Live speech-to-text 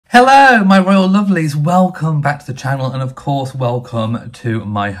Hello, my royal lovelies. Welcome back to the channel and of course welcome to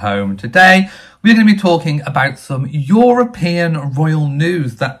my home. Today we're going to be talking about some European royal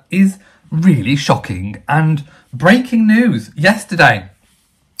news that is really shocking and breaking news. Yesterday,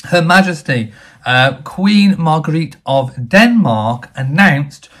 Her Majesty Queen Margrethe of Denmark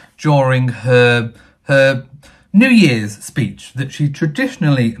announced during her New Year's speech that she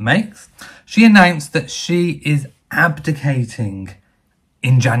traditionally makes, she announced that she is abdicating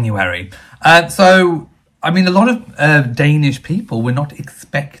in January. So, I mean, a lot of Danish people were not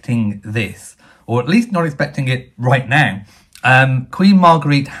expecting this, or at least not expecting it right now. Queen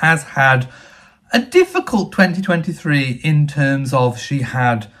Margrethe has had a difficult 2023 in terms of she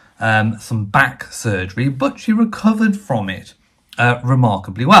had some back surgery, but she recovered from it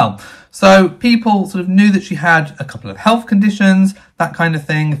remarkably well. So people sort of knew that she had a couple of health conditions, that kind of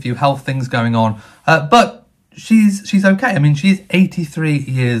thing, a few health things going on, but she's okay. I mean, she's 83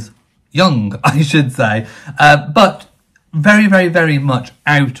 years young, I should say, but very, very, very much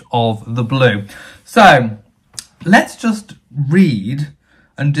out of the blue. So let's just read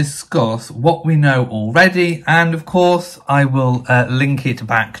and discuss what we know already. And of course, I will link it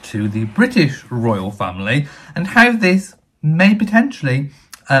back to the British royal family and how this may potentially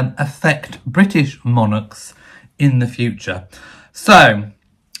affect British monarchs in the future. So,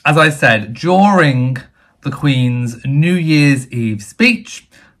 as I said, during the Queen's New Year's Eve speech,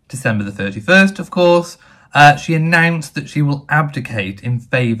 December the 31st, of course, she announced that she will abdicate in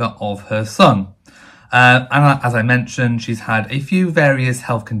favour of her son. And as I mentioned, she's had a few various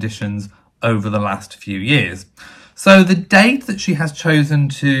health conditions over the last few years. So the date that she has chosen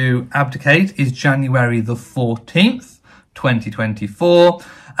to abdicate is January the 14th, 2024.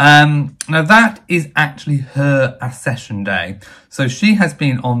 Now that is actually her accession day. So she has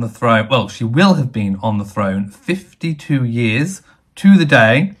been on the throne, well, she will have been on the throne 52 years to the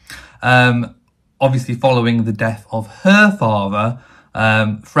day, obviously following the death of her father,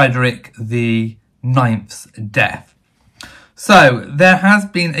 Frederik the Ninth's death. So there has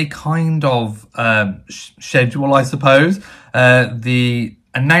been a kind of schedule, I suppose. The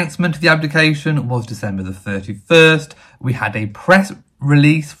announcement of the abdication was December the 31st. We had a press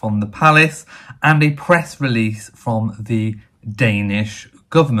release from the palace and a press release from the Danish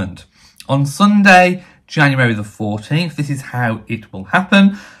government. On Sunday, January the 14th, this is how it will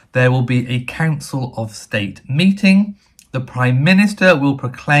happen. There will be a Council of State meeting. The Prime Minister will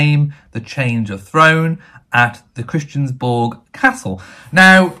proclaim the change of throne at the Christiansborg Castle.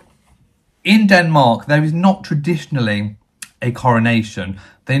 Now, in Denmark, there is not traditionally a coronation.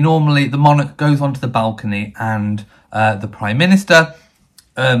 The monarch goes onto the balcony and the Prime Minister,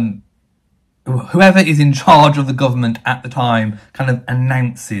 whoever is in charge of the government at the time, kind of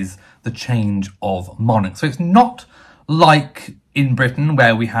announces the change of monarch. So it's not like in Britain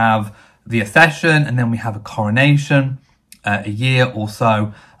where we have the accession and then we have a coronation a year or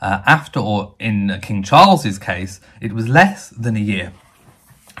so after, or in King Charles's case, it was less than a year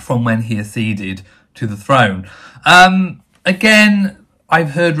from when he acceded to the throne. Again,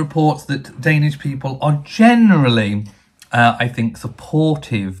 I've heard reports that Danish people are generally, I think,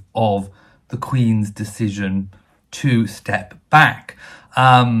 supportive of the Queen's decision to step back.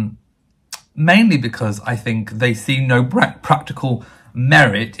 Mainly because I think they see no practical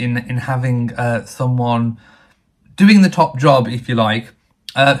merit in having someone doing the top job, if you like,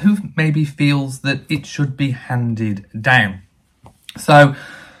 who maybe feels that it should be handed down. So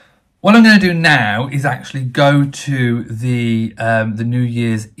what I'm going to do now is actually go to the New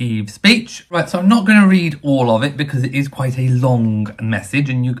Year's Eve speech. Right, so I'm not going to read all of it because it is quite a long message,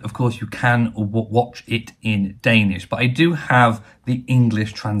 and of course you can watch it in Danish, but I do have the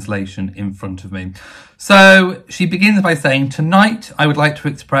English translation in front of me. So she begins by saying, "Tonight I would like to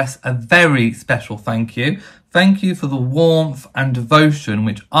express a very special thank you. Thank you for the warmth and devotion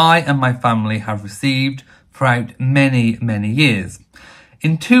which I and my family have received throughout many, many years.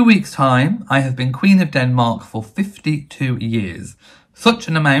 In 2 weeks' time, I have been Queen of Denmark for 52 years. Such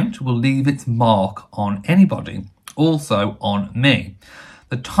an amount will leave its mark on anybody, also on me.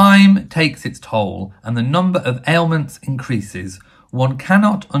 The time takes its toll, and the number of ailments increases. One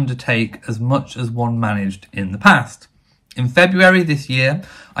cannot undertake as much as one managed in the past. In February this year,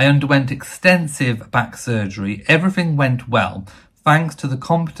 I underwent extensive back surgery. Everything went well, thanks to the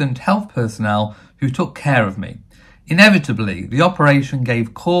competent health personnel who took care of me. Inevitably, the operation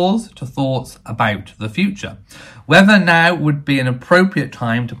gave cause to thoughts about the future. Whether now would be an appropriate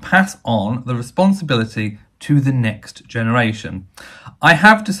time to pass on the responsibility to the next generation. I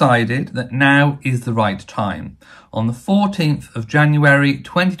have decided that now is the right time. On the 14th of January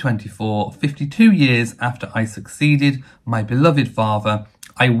 2024, 52 years after I succeeded my beloved father,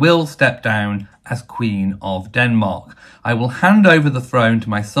 I will step down as Queen of Denmark. I will hand over the throne to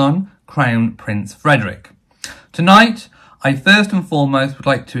my son, Crown Prince Frederik. Tonight, I first and foremost would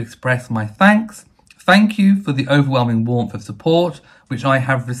like to express my thanks. Thank you for the overwhelming warmth of support which I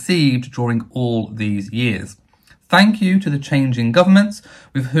have received during all these years. Thank you to the changing governments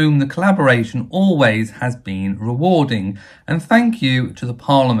with whom the collaboration always has been rewarding. And thank you to the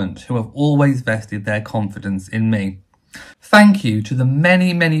Parliament who have always vested their confidence in me. Thank you to the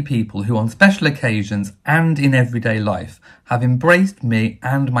many, many people who on special occasions and in everyday life have embraced me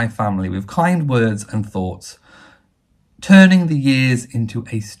and my family with kind words and thoughts, turning the years into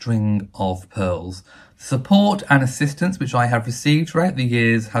a string of pearls. The support and assistance which I have received throughout the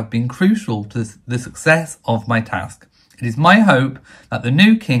years have been crucial to the success of my task. It is my hope that the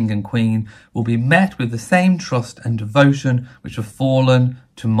new King and Queen will be met with the same trust and devotion which have fallen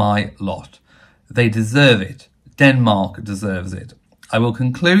to my lot. They deserve it. Denmark deserves it. I will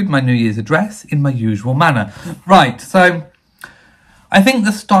conclude my New Year's address in my usual manner. Right, so I think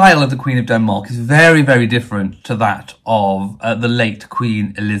the style of the Queen of Denmark is very, very different to that of the late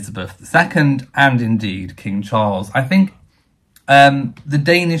Queen Elizabeth II and indeed King Charles. I think the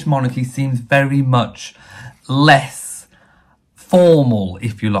Danish monarchy seems very much less formal,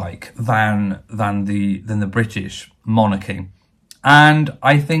 if you like, than the British monarchy. And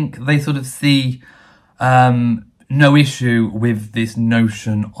I think they sort of see no issue with this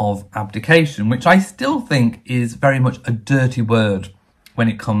notion of abdication, which I still think is very much a dirty word when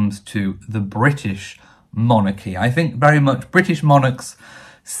it comes to the British monarchy. I think very much British monarchs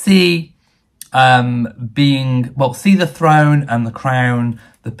see see the throne and the crown,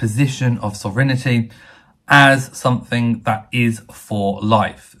 the position of sovereignty, as something that is for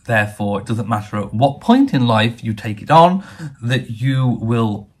life. Therefore, it doesn't matter at what point in life you take it on, that you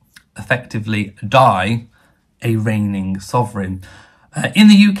will effectively die a reigning sovereign. In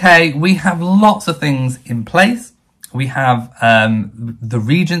the UK, we have lots of things in place. We have the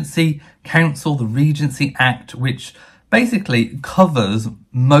Regency Council, the Regency Act, which basically covers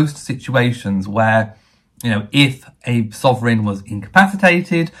most situations where, if a sovereign was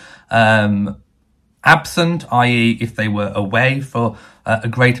incapacitated, absent, i.e. if they were away for a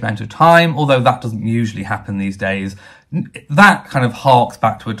great amount of time, although that doesn't usually happen these days. That kind of harks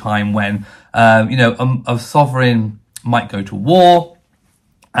back to a time when, a sovereign might go to war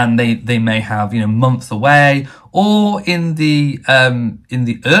and they may have, months away, or in the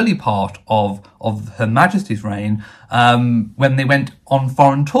early part of Her Majesty's reign, when they went on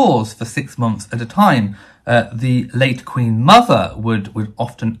foreign tours for 6 months at a time, the late Queen Mother would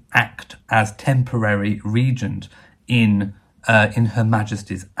often act as temporary regent in Her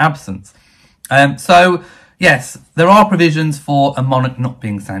Majesty's absence. So, yes, there are provisions for a monarch not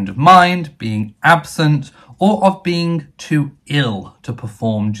being sound of mind, being absent, or of being too ill to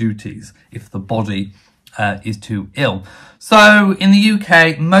perform duties if the body is too ill. So, in the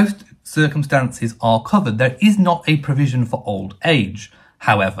UK, most circumstances are covered. There is not a provision for old age,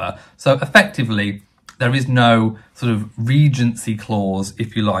 however. So, effectively, there is no sort of regency clause,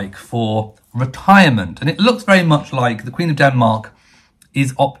 if you like, for retirement. And it looks very much like the Queen of Denmark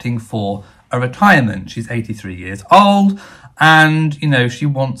is opting for a retirement. She's 83 years old and, she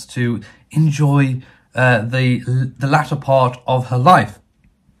wants to enjoy the latter part of her life,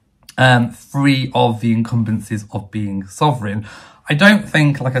 free of the encumbrances of being sovereign. I don't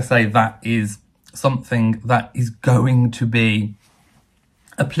think, like I say, that is something that is going to be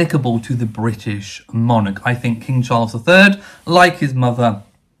applicable to the British monarch. I think King Charles III, like his mother,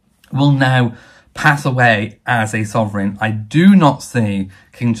 will now pass away as a sovereign. I do not see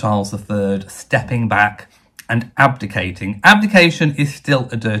King Charles III stepping back and abdicating. Abdication is still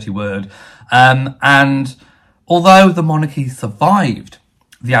a dirty word. And although the monarchy survived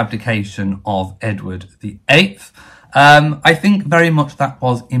the abdication of Edward VIII, I think very much that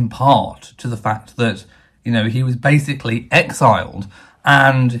was in part to the fact that, he was basically exiled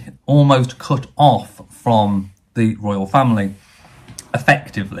and almost cut off from the royal family,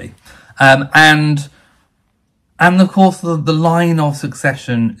 effectively. And of course, the line of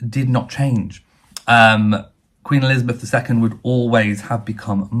succession did not change. Queen Elizabeth II would always have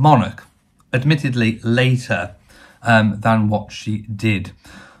become monarch, admittedly later than what she did.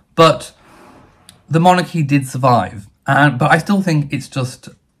 But the monarchy did survive. But I still think it's just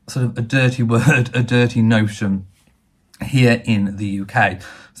sort of a dirty word, a dirty notion here in the UK.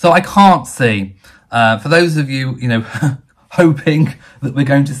 So I can't see, for those of you, hoping that we're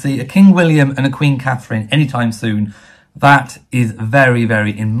going to see a King William and a Queen Catherine anytime soon, that is very,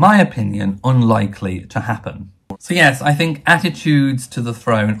 very, in my opinion, unlikely to happen. So yes, I think attitudes to the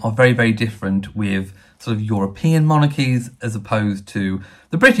throne are very, very different with sort of European monarchies as opposed to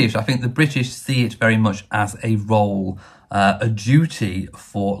the British. I think the British see it very much as a role, a duty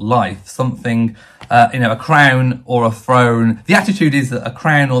for life, something, a crown or a throne. The attitude is that a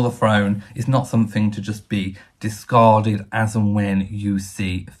crown or the throne is not something to just be discarded as and when you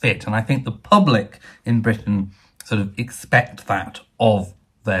see fit. And I think the public in Britain sort of expect that of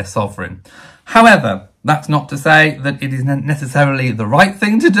their sovereign. However, that's not to say that it is necessarily the right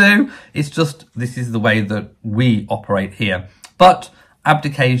thing to do. It's just this is the way that we operate here. But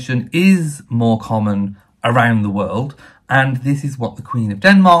abdication is more common around the world, and this is what the Queen of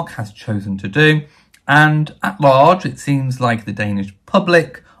Denmark has chosen to do. And at large, it seems like the Danish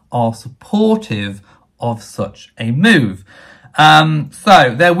public are supportive of such a move.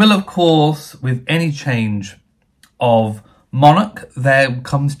 So there will, of course, with any change of monarch, there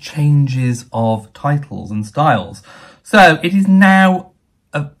comes changes of titles and styles. So it is now,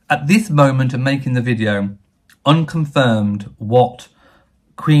 at this moment of making the video, unconfirmed what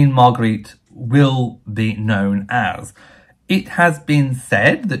Queen Margrethe will be known as. It has been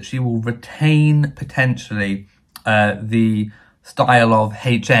said that she will retain potentially the style of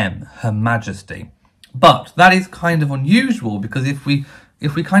HM, Her Majesty. But that is kind of unusual, because if we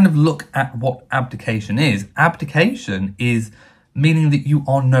kind of look at what abdication is meaning that you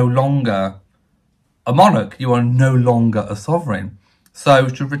are no longer a monarch, you are no longer a sovereign. So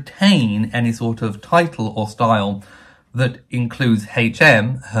to retain any sort of title or style that includes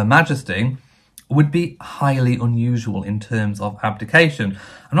HM, Her Majesty, would be highly unusual in terms of abdication.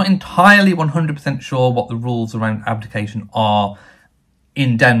 I'm not entirely 100% sure what the rules around abdication are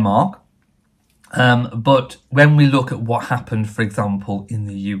in Denmark. But when we look at what happened, for example, in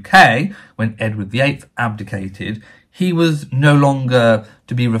the UK, when Edward VIII abdicated, he was no longer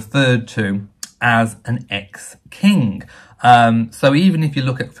to be referred to as an ex-king. So even if you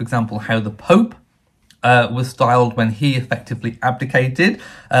look at, for example, how the Pope was styled when he effectively abdicated,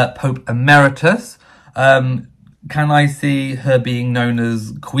 Pope Emeritus, can I see her being known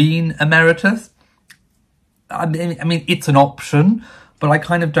as Queen Emeritus? I mean, it's an option, but I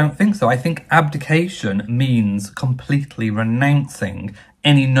kind of don't think so. I think abdication means completely renouncing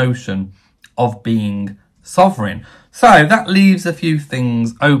any notion of being sovereign. So that leaves a few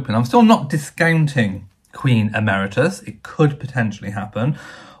things open. I'm still not discounting Queen Emeritus. It could potentially happen.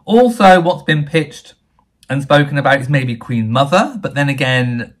 Also, what's been pitched and spoken about is maybe Queen Mother, but then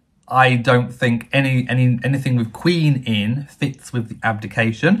again, I don't think anything with Queen in fits with the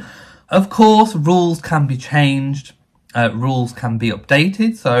abdication. Of course, rules can be changed. Rules can be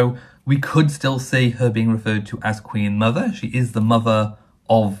updated, so we could still see her being referred to as Queen Mother. She is the mother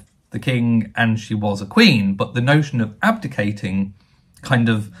of the king and she was a queen, but the notion of abdicating kind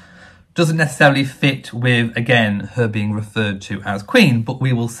of doesn't necessarily fit with, again, her being referred to as queen, but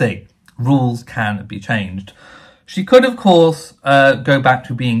we will see. Rules can be changed. She could, of course, go back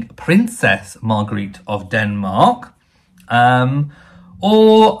to being Princess Margrethe of Denmark. I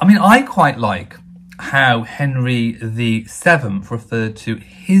quite like how Henry VII referred to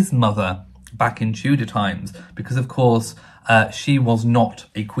his mother back in Tudor times, because of course she was not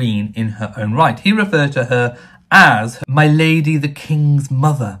a queen in her own right. He referred to her as my lady the king's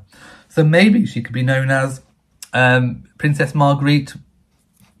mother. So maybe she could be known as Princess Margrethe,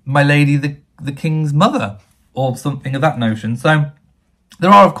 my lady the king's mother, or something of that notion. So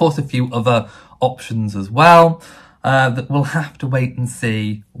there are of course a few other options as well. That we'll have to wait and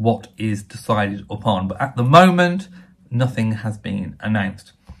see what is decided upon. But at the moment, nothing has been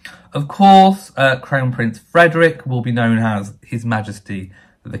announced. Of course, Crown Prince Frederik will be known as His Majesty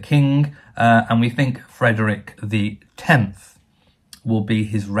the King, and we think Frederick the 10th will be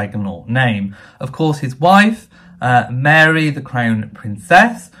his regnal name. Of course, his wife, Mary, the Crown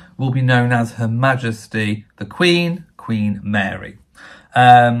Princess, will be known as Her Majesty the Queen, Queen Mary.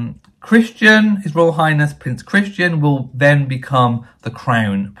 Christian, His Royal Highness Prince Christian, will then become the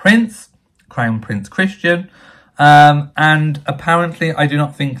Crown Prince, Crown Prince Christian. And apparently, I do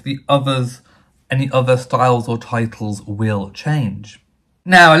not think any other styles or titles will change.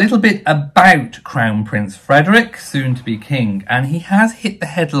 Now, a little bit about Crown Prince Frederik, soon to be king, and he has hit the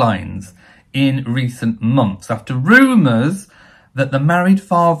headlines in recent months after rumours that the married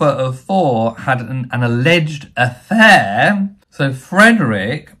father of four had an alleged affair. So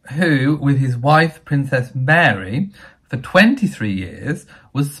Frederik, who, with his wife Princess Mary, for 23 years,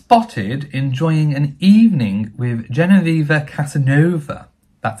 was spotted enjoying an evening with Genevieve Casanova,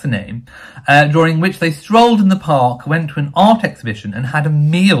 that's a name, during which they strolled in the park, went to an art exhibition and had a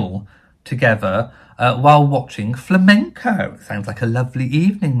meal together while watching flamenco. Sounds like a lovely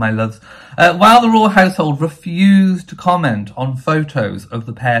evening, my loves. While the royal household refused to comment on photos of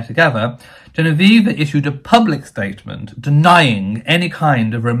the pair together, Genevieve issued a public statement denying any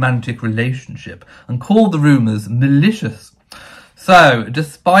kind of romantic relationship and called the rumours malicious. So,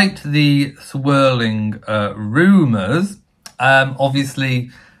 despite the swirling rumours,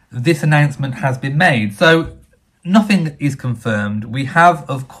 obviously this announcement has been made. So, nothing is confirmed. We have,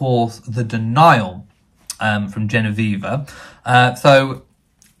 of course, the denial from Genevieve. So,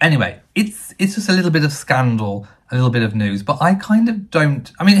 anyway, it's just a little bit of scandal, a little bit of news, but I kind of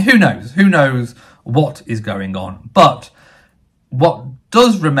don't... I mean, who knows? Who knows what is going on? But what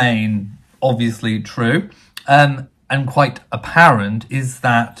does remain obviously true and quite apparent is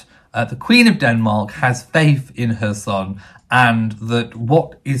that the Queen of Denmark has faith in her son, and that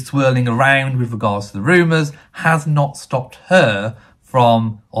what is swirling around with regards to the rumours has not stopped her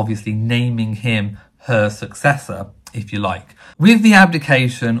from obviously naming him her successor, if you like. With the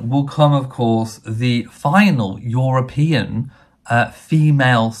abdication will come, of course, the final European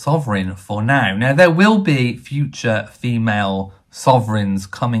female sovereign for now. Now, there will be future female sovereigns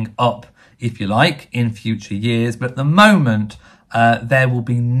coming up, if you like, in future years, but at the moment, there will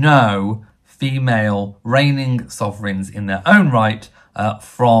be no female reigning sovereigns in their own right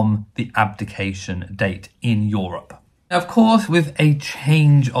from the abdication date in Europe. Of course, with a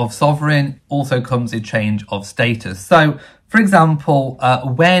change of sovereign also comes a change of status. So, for example,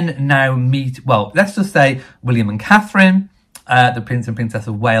 let's just say William and Catherine, the Prince and Princess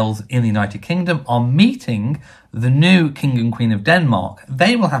of Wales in the United Kingdom, are meeting the new King and Queen of Denmark.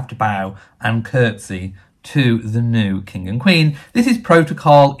 They will have to bow and curtsy to the new King and Queen. This is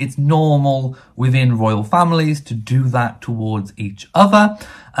protocol. It's normal within royal families to do that towards each other.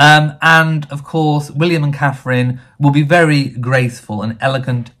 And of course, William and Catherine will be very graceful and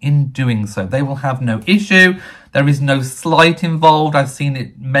elegant in doing so. They will have no issue. There is no slight involved. I've seen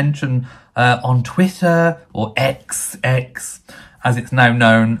it mentioned on Twitter, or X, as it's now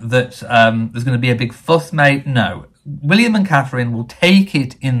known, that there's going to be a big fuss made. No. William and Catherine will take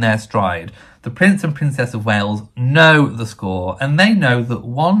it in their stride. The Prince and Princess of Wales know the score, and they know that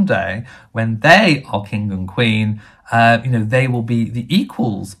one day when they are King and Queen, they will be the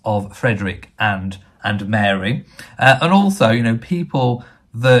equals of Frederik and Mary. And also, people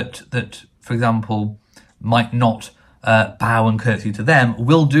that, for example, might not bow and curtsy to them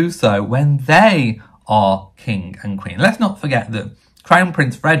will do so when they are King and Queen. Let's not forget that Crown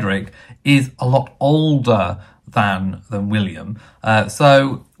Prince Frederik is a lot older than William.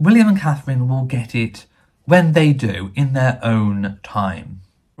 So William and Catherine will get it when they do, in their own time.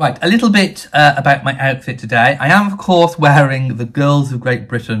 Right, a little bit about my outfit today. I am, of course, wearing the Girls of Great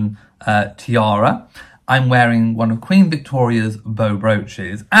Britain tiara. I'm wearing one of Queen Victoria's bow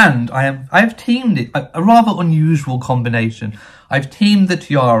brooches, and I've teamed it, a rather unusual combination. I've teamed the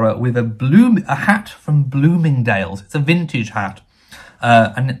tiara with a hat from Bloomingdale's. It's a vintage hat,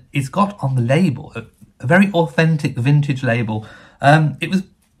 and it's got on the label a very authentic vintage label. It was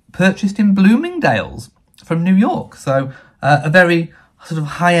purchased in Bloomingdale's from New York, so a very sort of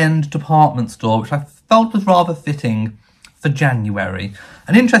high-end department store, which I felt was rather fitting for January.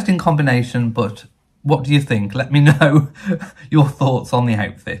 An interesting combination, but what do you think? Let me know your thoughts on the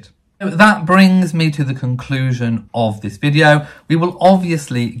outfit. That brings me to the conclusion of this video. We will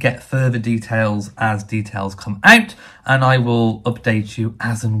obviously get further details as details come out, and I will update you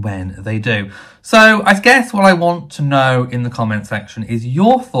as and when they do. So I guess what I want to know in the comment section is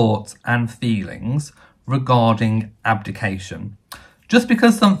your thoughts and feelings regarding abdication. Just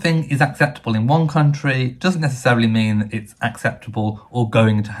because something is acceptable in one country doesn't necessarily mean that it's acceptable or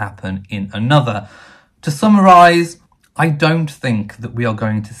going to happen in another. To summarise, I don't think that we are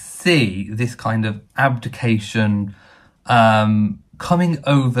going to see this kind of abdication coming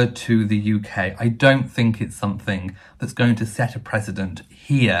over to the UK. I don't think it's something that's going to set a precedent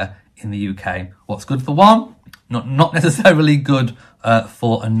here in the UK. What's good for one, not necessarily good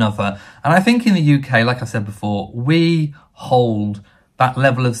for another. And I think in the UK, like I said before, we hold that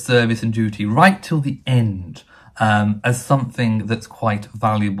level of service and duty right till the end as something that's quite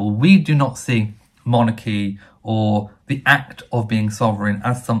valuable. We do not see monarchy or the act of being sovereign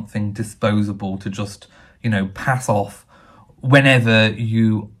as something disposable to just, pass off whenever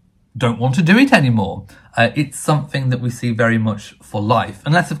you don't want to do it anymore. It's something that we see very much for life,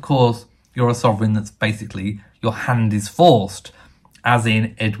 unless, of course, you're a sovereign that's basically your hand is forced, as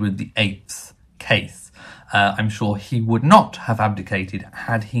in Edward VIII's case. I'm sure he would not have abdicated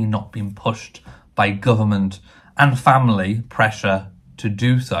had he not been pushed by government and family pressure to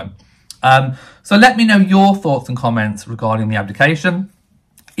do so. So let me know your thoughts and comments regarding the abdication.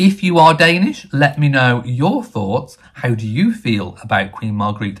 If you are Danish, let me know your thoughts. How do you feel about Queen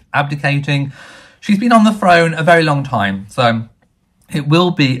Margrethe abdicating? She's been on the throne a very long time, so it will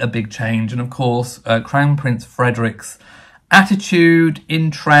be a big change. And of course, Crown Prince Frederik's attitude,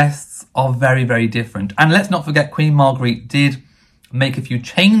 interests are very, very different. And let's not forget, Queen Margrethe did make a few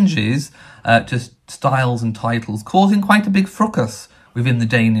changes to styles and titles, causing quite a big fracas within the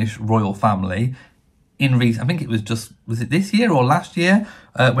Danish royal family. I think it was it this year or last year,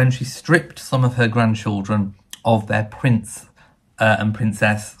 when she stripped some of her grandchildren of their prince and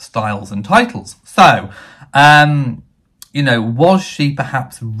princess styles and titles. So, you know, was she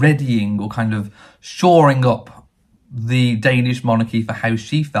perhaps readying or kind of shoring up the Danish monarchy for how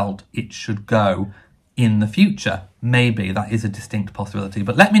she felt it should go in the future? Maybe that is a distinct possibility,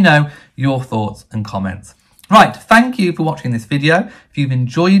 but let me know your thoughts and comments. Right, thank you for watching this video. If you've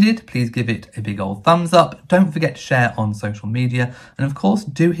enjoyed it, please give it a big old thumbs up. Don't forget to share on social media. And of course,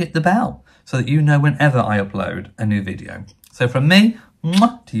 do hit the bell so that you know whenever I upload a new video. So from me,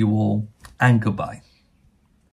 mwah, to you all, and goodbye.